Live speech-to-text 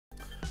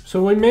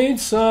So we made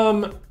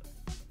some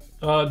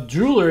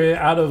jewelry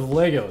out of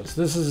Legos.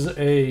 This is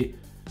a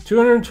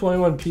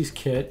 221 piece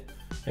kit,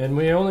 and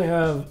we only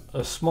have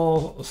a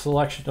small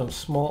selection of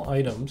small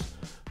items,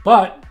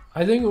 but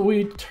I think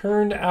we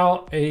turned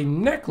out a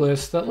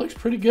necklace that looks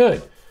pretty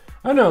good.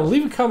 I don't know,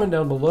 leave a comment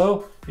down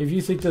below if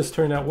you think this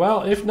turned out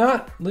well. If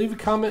not, leave a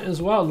comment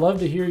as well. I'd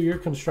love to hear your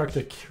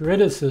constructive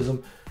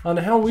criticism on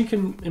how we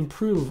can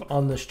improve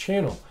on this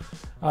channel.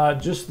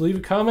 Just leave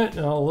a comment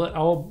and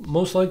I'll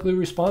most likely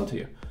respond to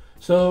you.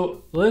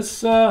 So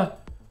let's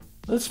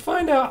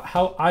find out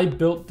how I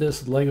built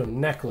this Lego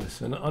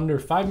necklace in under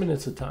 5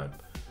 minutes of time.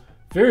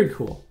 Very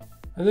cool.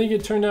 I think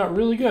it turned out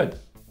really good.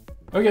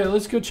 Okay,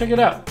 let's go check it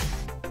out.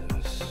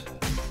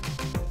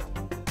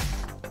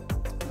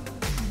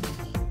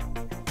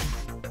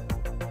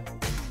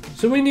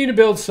 So we need to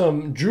build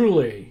some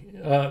jewelry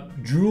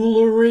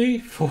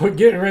for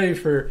getting ready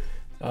for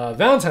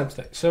Valentine's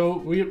Day. So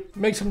we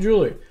make some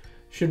jewelry.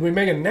 Should we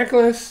make a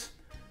necklace,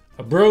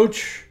 a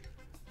brooch,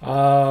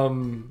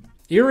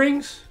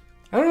 earrings?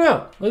 I don't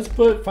know. Let's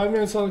put 5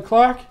 minutes on the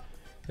clock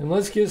and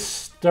let's get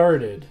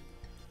started.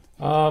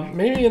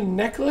 Maybe a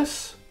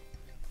necklace,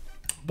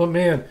 but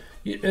man,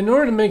 in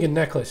order to make a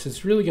necklace,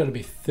 it's really got to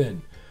be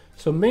thin.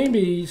 So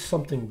maybe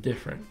something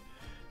different.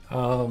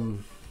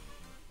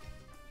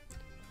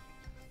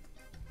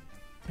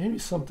 Maybe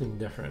something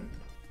different.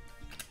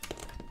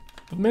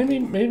 But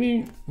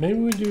maybe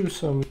we do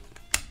some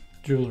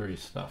jewelry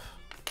stuff.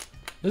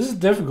 This is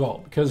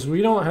difficult because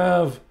we don't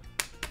have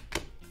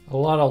a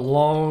lot of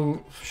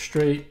long,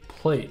 straight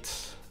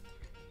plates.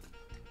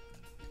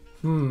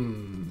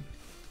 Something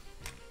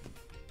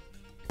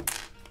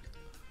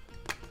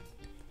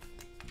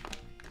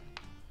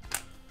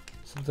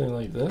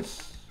like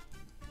this.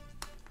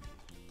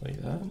 Like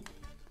that.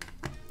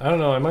 I don't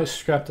know, I might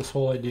scrap this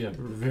whole idea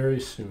very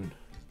soon.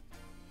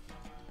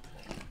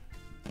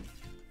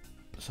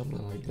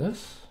 Something like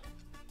this,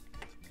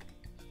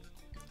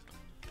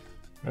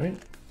 right?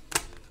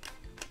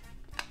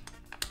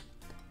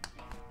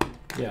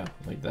 Yeah,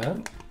 like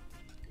that.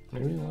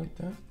 Maybe like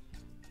that.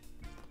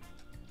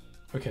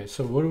 Okay,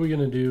 so what are we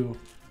gonna do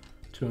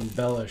to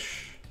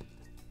embellish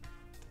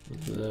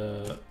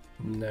the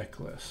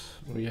necklace?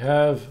 We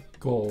have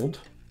gold.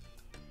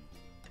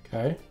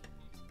 Okay.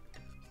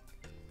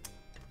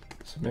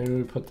 So maybe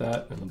we put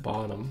that in the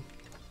bottom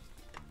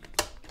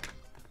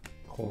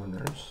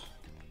corners.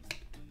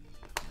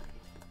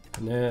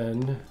 And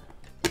then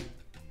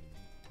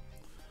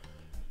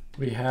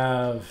we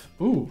have,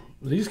 ooh,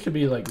 these could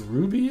be like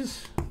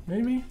rubies,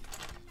 maybe?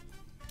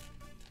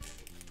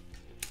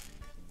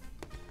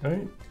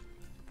 Right?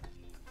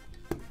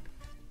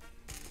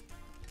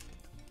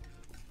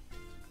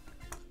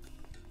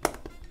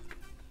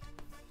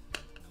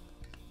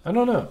 I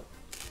don't know.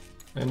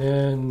 And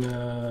then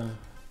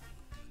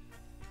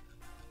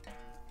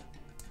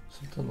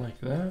something like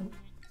that.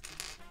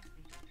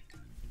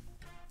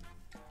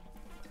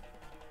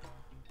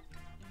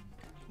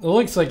 It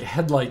looks like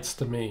headlights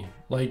to me,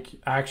 like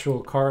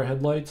actual car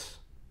headlights.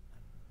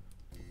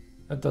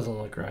 That doesn't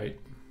look right.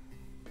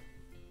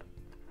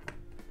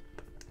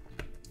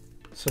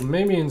 So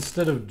maybe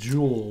instead of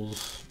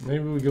jewels,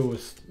 maybe we go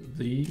with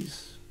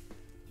these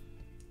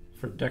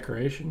for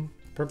decoration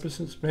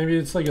purposes. Maybe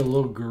it's like a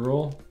little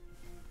girl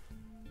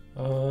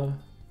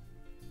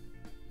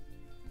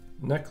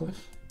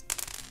necklace.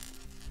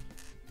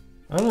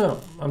 I don't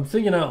know. I'm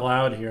thinking out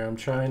loud here. I'm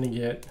trying to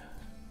get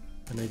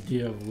an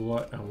idea of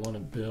what I want to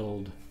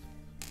build.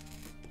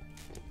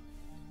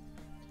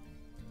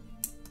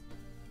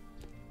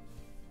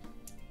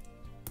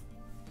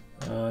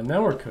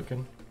 Now we're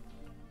cooking.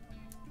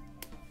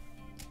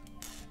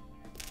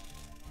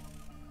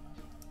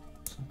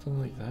 Something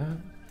like that.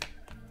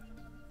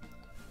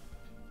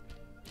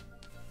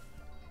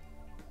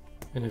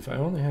 And if I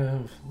only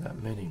have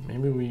that many,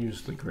 maybe we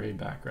use the gray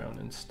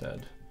background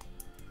instead.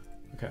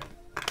 Okay.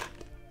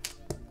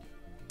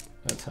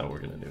 That's how we're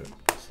gonna do it.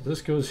 So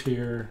this goes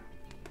here,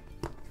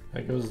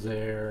 that goes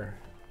there,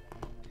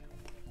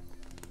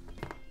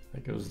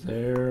 that goes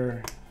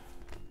there.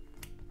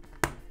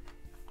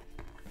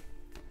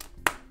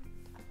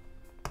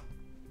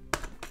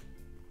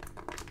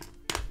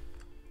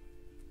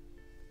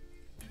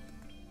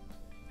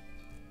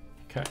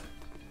 Okay.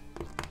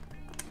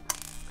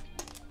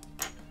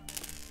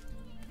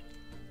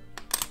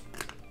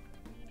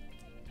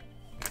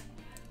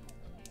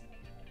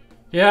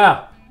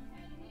 Yeah.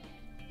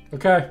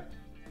 Okay.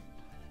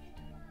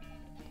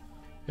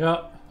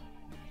 Yeah.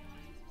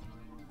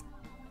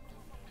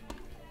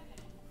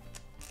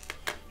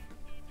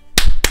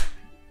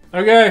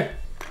 Okay.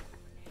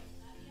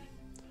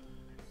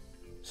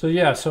 So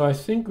yeah, so I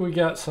think we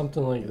got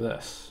something like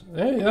this.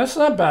 Hey, that's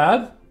not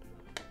bad.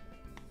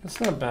 That's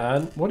not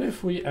bad. What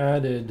if we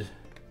added,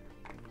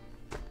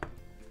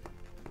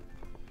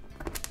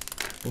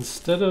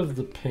 instead of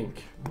the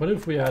pink, what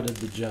if we added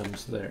the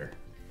gems there?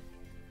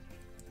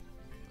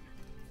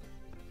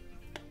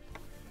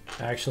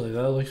 Actually,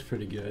 that looks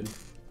pretty good.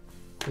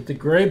 With the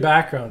gray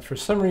background, for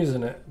some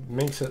reason it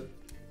makes it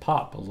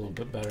pop a little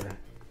bit better.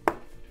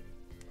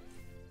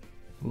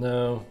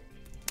 No.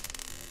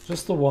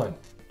 Just the one.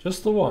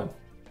 Just the one.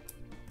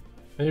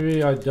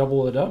 Maybe I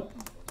double it up.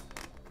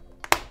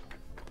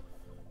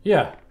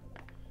 Yeah.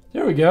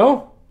 There we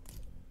go.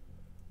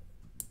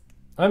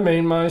 I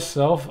made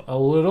myself a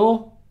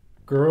little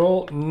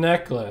girl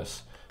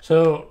necklace.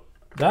 So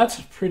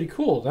that's pretty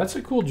cool. That's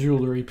a cool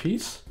jewelry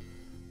piece,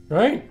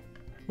 right?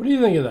 What do you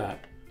think of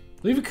that?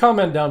 Leave a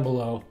comment down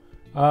below.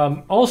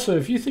 Also,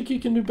 if you think you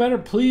can do better,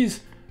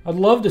 please, I'd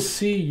love to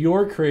see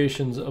your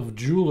creations of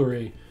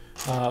jewelry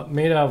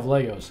made out of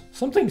Legos.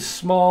 Something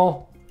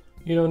small,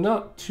 you know,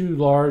 not too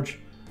large.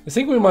 I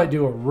think we might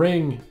do a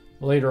ring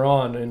later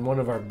on in one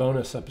of our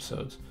bonus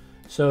episodes.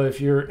 So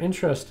if you're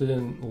interested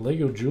in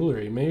Lego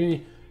jewelry,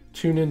 maybe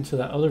tune into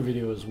that other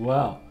video as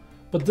well.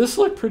 But this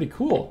looked pretty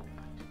cool.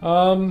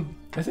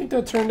 I think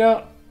that turned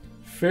out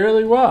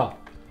fairly well.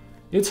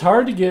 It's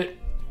hard to get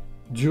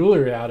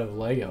jewelry out of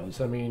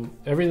Legos. I mean,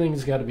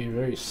 everything's got to be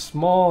very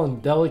small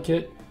and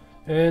delicate,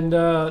 and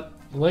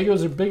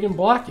Legos are big and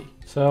blocky.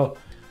 So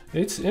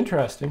it's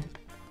interesting.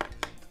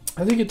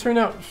 I think it turned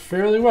out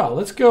fairly well.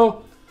 Let's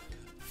go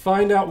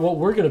find out what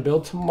we're going to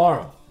build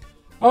tomorrow.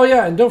 Oh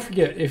yeah, and don't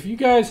forget, if you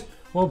guys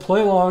want to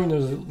play along,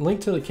 there's a link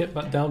to the kit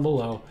down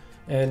below.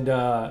 And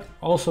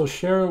also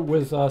share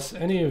with us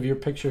any of your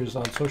pictures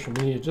on social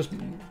media. Just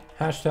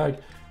hashtag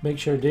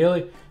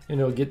MakeShareDaily and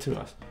it'll get to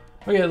us.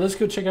 Okay, let's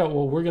go check out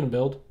what we're going to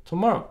build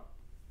tomorrow.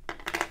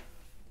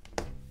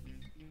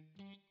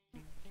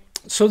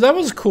 So that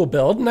was a cool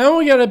build. Now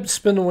we got to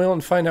spin the wheel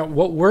and find out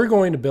what we're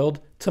going to build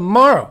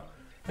tomorrow.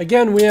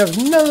 Again, we have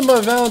nothing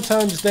but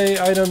Valentine's Day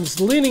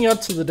items leading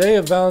up to the day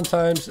of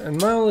Valentine's.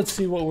 And now let's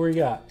see what we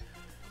got.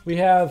 We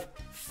have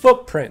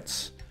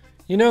footprints.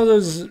 You know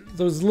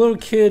those little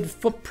kid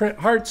footprint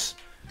hearts?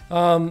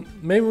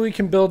 Maybe we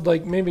can build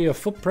like maybe a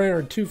footprint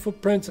or 2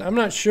 footprints. I'm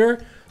not sure.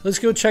 Let's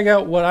go check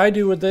out what I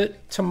do with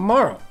it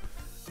tomorrow.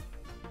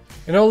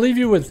 And I'll leave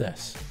you with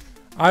this.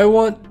 I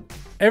want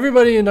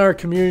everybody in our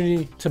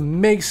community to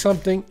make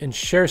something and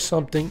share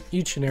something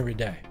each and every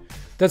day.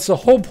 That's the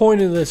whole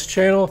point of this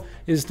channel,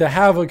 is to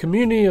have a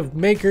community of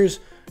makers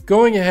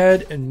going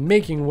ahead and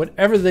making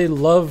whatever they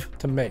love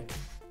to make.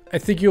 I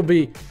think you'll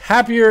be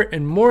happier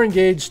and more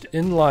engaged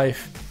in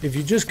life if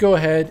you just go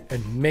ahead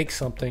and make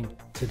something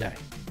today.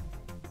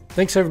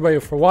 Thanks everybody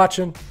for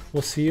watching.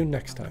 We'll see you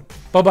next time.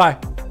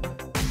 Bye-bye.